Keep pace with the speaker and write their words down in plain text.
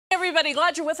everybody.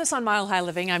 Glad you're with us on Mile High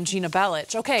Living. I'm Gina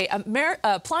Bellich. Okay,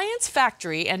 Appliance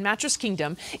Factory and Mattress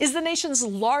Kingdom is the nation's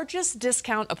largest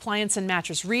discount appliance and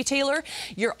mattress retailer.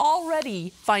 You'll already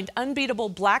find unbeatable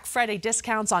Black Friday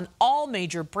discounts on all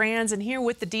major brands. And here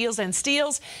with the deals and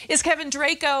steals is Kevin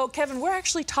Draco. Kevin, we're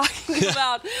actually talking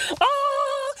about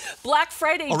Black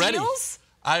Friday deals.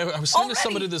 I was saying to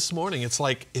somebody this morning, it's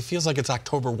like, it feels like it's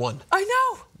October 1. I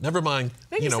know. Never mind,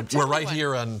 Maybe we're right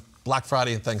here on Black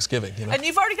Friday and Thanksgiving. And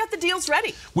you've already got the deals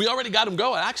ready. We already got them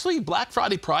going. Actually, Black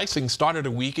Friday pricing started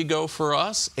a week ago for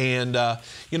us. And,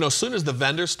 as soon as the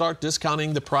vendors start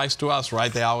discounting the price to us,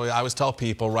 right, I always tell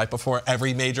people right before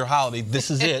every major holiday,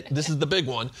 this is it. This is the big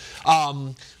one.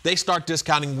 They start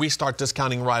discounting, we start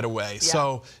discounting right away. Yeah.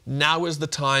 So now is the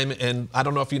time, and I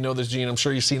don't know if you know this, Gene, I'm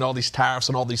sure you've seen all these tariffs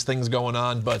and all these things going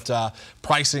on, but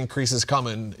price increases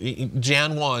coming.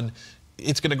 Jan 1,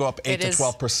 it's going to go up 8 to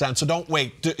 12%. So don't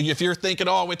wait. If you're thinking,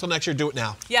 oh, I'll wait till next year, do it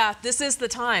now. Yeah, this is the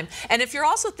time. And if you're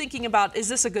also thinking about, is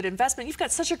this a good investment, you've there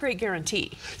such a great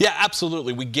guarantee. Yeah,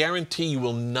 absolutely. We guarantee you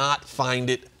will not find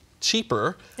it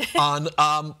cheaper on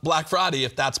Black Friday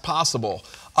if that's possible.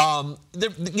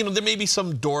 There may be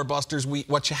some doorbusters,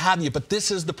 what you have you, but this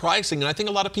is the pricing. And I think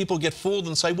a lot of people get fooled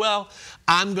and say, well,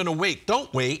 I'm going to wait.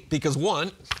 Don't wait, because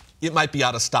one, it might be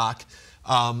out of stock,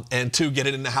 and two, get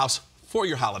it in the house for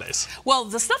your holidays. Well,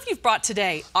 the stuff you've brought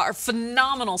today are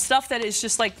phenomenal stuff that is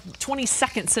just like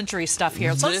 22nd century stuff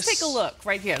here. So let's take a look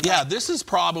right here. Yeah, this is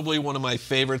probably one of my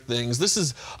favorite things. This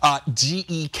is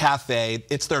GE Cafe.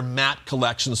 It's their matte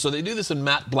collection. So they do this in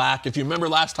matte black. If you remember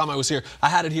last time I was here, I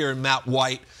had it here in matte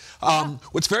white.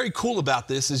 What's very cool about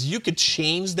this is you could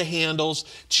change the handles,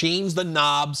 change the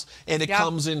knobs, and it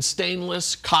comes in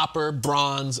stainless, copper,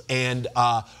 bronze, and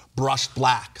brushed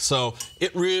black. So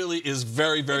it really is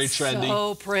very, very trendy.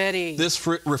 So pretty. This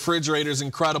refrigerator is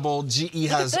incredible. GE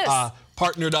has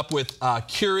partnered up with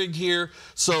Keurig here,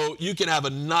 so you can have a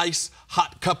nice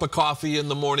hot cup of coffee in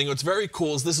the morning. What's very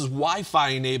cool is this is Wi-Fi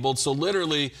enabled, so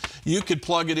literally you could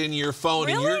plug it into your phone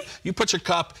and you put your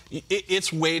cup,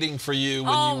 it's waiting for you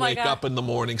when you wake up in the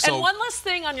morning. So, and one less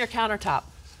thing on your countertop.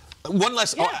 One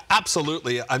less,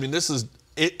 absolutely. I mean, this is,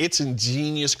 it's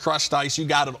ingenious crushed ice. You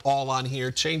got it all on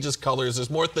here. Changes colors. There's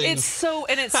more things.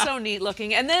 It's so neat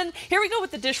looking. And then here we go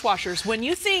with the dishwashers. When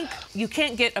you think you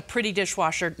can't get a pretty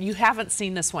dishwasher, you haven't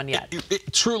seen this one yet.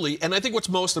 Truly. And I think what's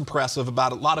most impressive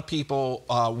about it, a lot of people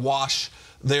wash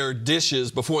their dishes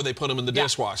before they put them in the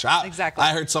dishwasher. Exactly.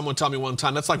 I heard someone tell me one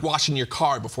time, that's like washing your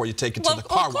car before you take it to the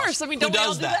car wash. Of course. I mean, don't Who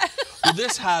does that? Well,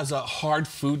 this has a hard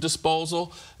food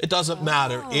disposal. It doesn't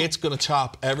matter. It's going to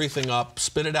chop everything up,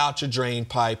 spit it out your drain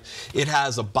pipe. It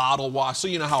has a bottle wash. So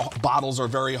you know how bottles are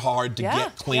very hard to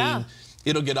get clean. Yeah.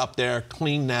 It'll get up there,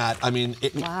 clean that. I mean,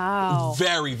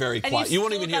 very, very quiet. You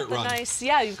won't even hear it run.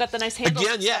 You've got the nice handles.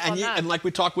 Again, and like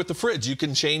we talked with the fridge, you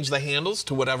can change the handles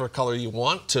to whatever color you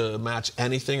want to match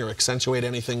anything or accentuate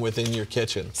anything within your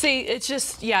kitchen. See, it's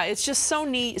just so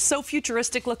neat, so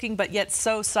futuristic looking, but yet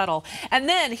so subtle. And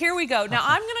then here we go. Now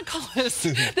I'm going to call this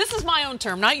is my own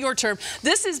term, not your term.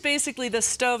 This is basically the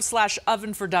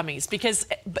stove/oven for dummies, because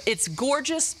it's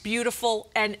gorgeous,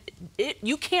 beautiful, and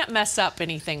you can't mess up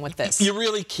anything with this. You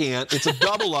really can't. It's a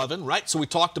double oven, right? So we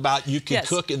talked about you can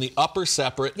cook in the upper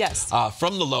separate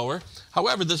from the lower.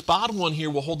 However, this bottom one here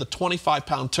will hold a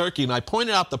 25-pound turkey, and I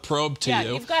pointed out the probe to you.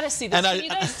 Yeah, you've got to see this. Can you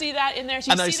guys see that in there?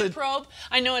 So you see the probe?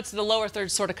 I know it's the lower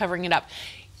third sort of covering it up.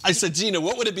 I said, Gina,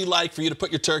 what would it be like for you to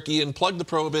put your turkey in, plug the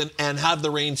probe in, and have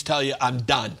the range tell you, I'm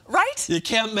done? Right? You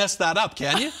can't mess that up,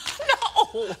 can you?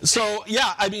 No. So,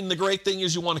 yeah, I mean, the great thing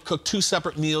is you want to cook 2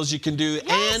 separate meals. You can do,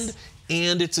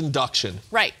 and it's induction.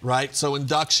 Right. Right? So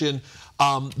induction,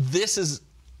 this is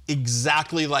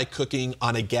exactly like cooking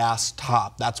on a gas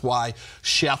top. That's why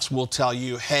chefs will tell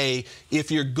you, hey, if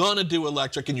you're going to do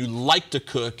electric and you like to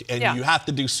cook and you have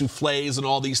to do souffles and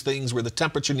all these things where the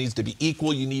temperature needs to be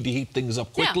equal, you need to heat things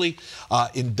up quickly,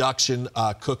 induction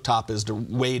cooktop is the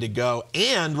way to go.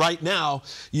 And right now,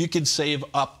 you can save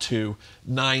up to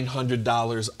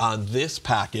 $900 on this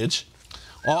package.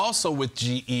 Also with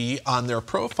GE, on their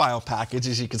profile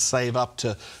packages, you can save up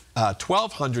to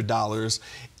 $1,200,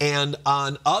 and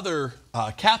on other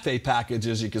cafe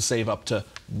packages, you can save up to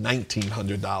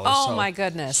 $1,900. Oh, so my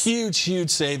goodness. Huge, huge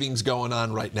savings going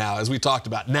on right now. As we talked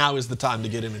about, now is the time to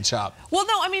get in and shop. Well,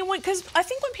 no, I mean, because I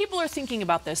think when people are thinking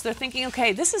about this, they're thinking,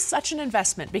 okay, this is such an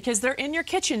investment, because they're in your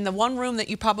kitchen, the one room that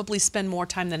you probably spend more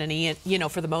time than any,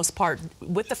 for the most part,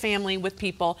 with the family, with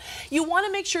people. You want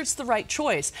to make sure it's the right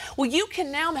choice. Well, you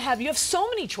can now you have so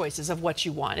many choices of what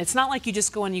you want. It's not like you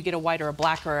just go and you get a white or a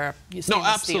black or a stainless steel. No,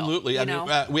 absolutely. I mean,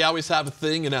 we always have a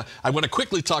thing, and I want to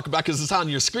quickly talk about, because it's on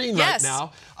your screen right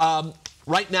now.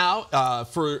 right now,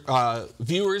 for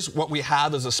viewers, what we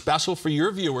have is a special for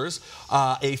your viewers,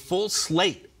 a full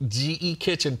slate GE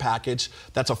kitchen package.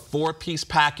 That's a 4-piece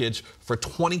package for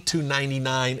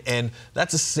 $22.99, and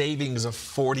that's a savings of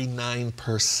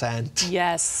 49%.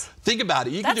 Yes. Think about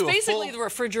it. That's basically the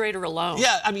refrigerator alone.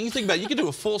 Yeah, I mean, you think about it. You can do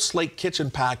a full slate kitchen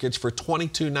package for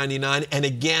 $22.99, and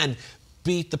again,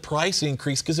 beat the price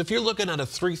increase, because if you're looking at a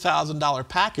 $3,000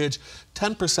 package,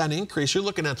 10% increase, you're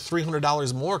looking at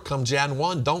 $300 more come Jan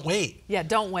 1. Don't wait. Yeah,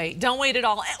 don't wait. Don't wait at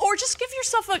all. Or just give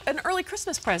yourself an early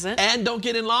Christmas present. And don't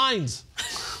get in lines.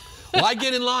 Why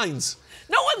get in lines?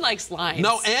 No one likes lines.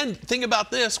 No, and think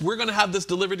about this. We're going to have this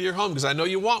delivered to your home, because I know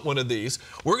you want one of these.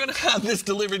 We're going to have this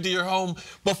delivered to your home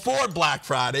before Black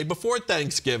Friday, before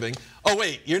Thanksgiving. Oh,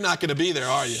 wait, you're not going to be there,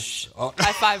 are you? Oh.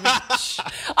 High five me.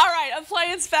 All right,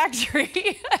 Appliance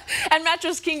Factory and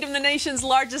Mattress Kingdom, the nation's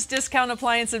largest discount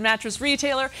appliance and mattress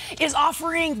retailer, is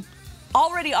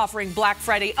already offering Black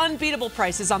Friday unbeatable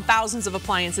prices on thousands of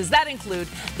appliances that include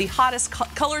the hottest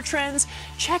color trends.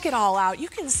 Check it all out. You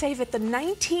can save at the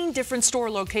 19 different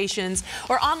store locations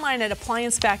or online at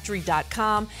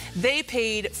appliancefactory.com. They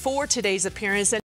paid for today's appearance.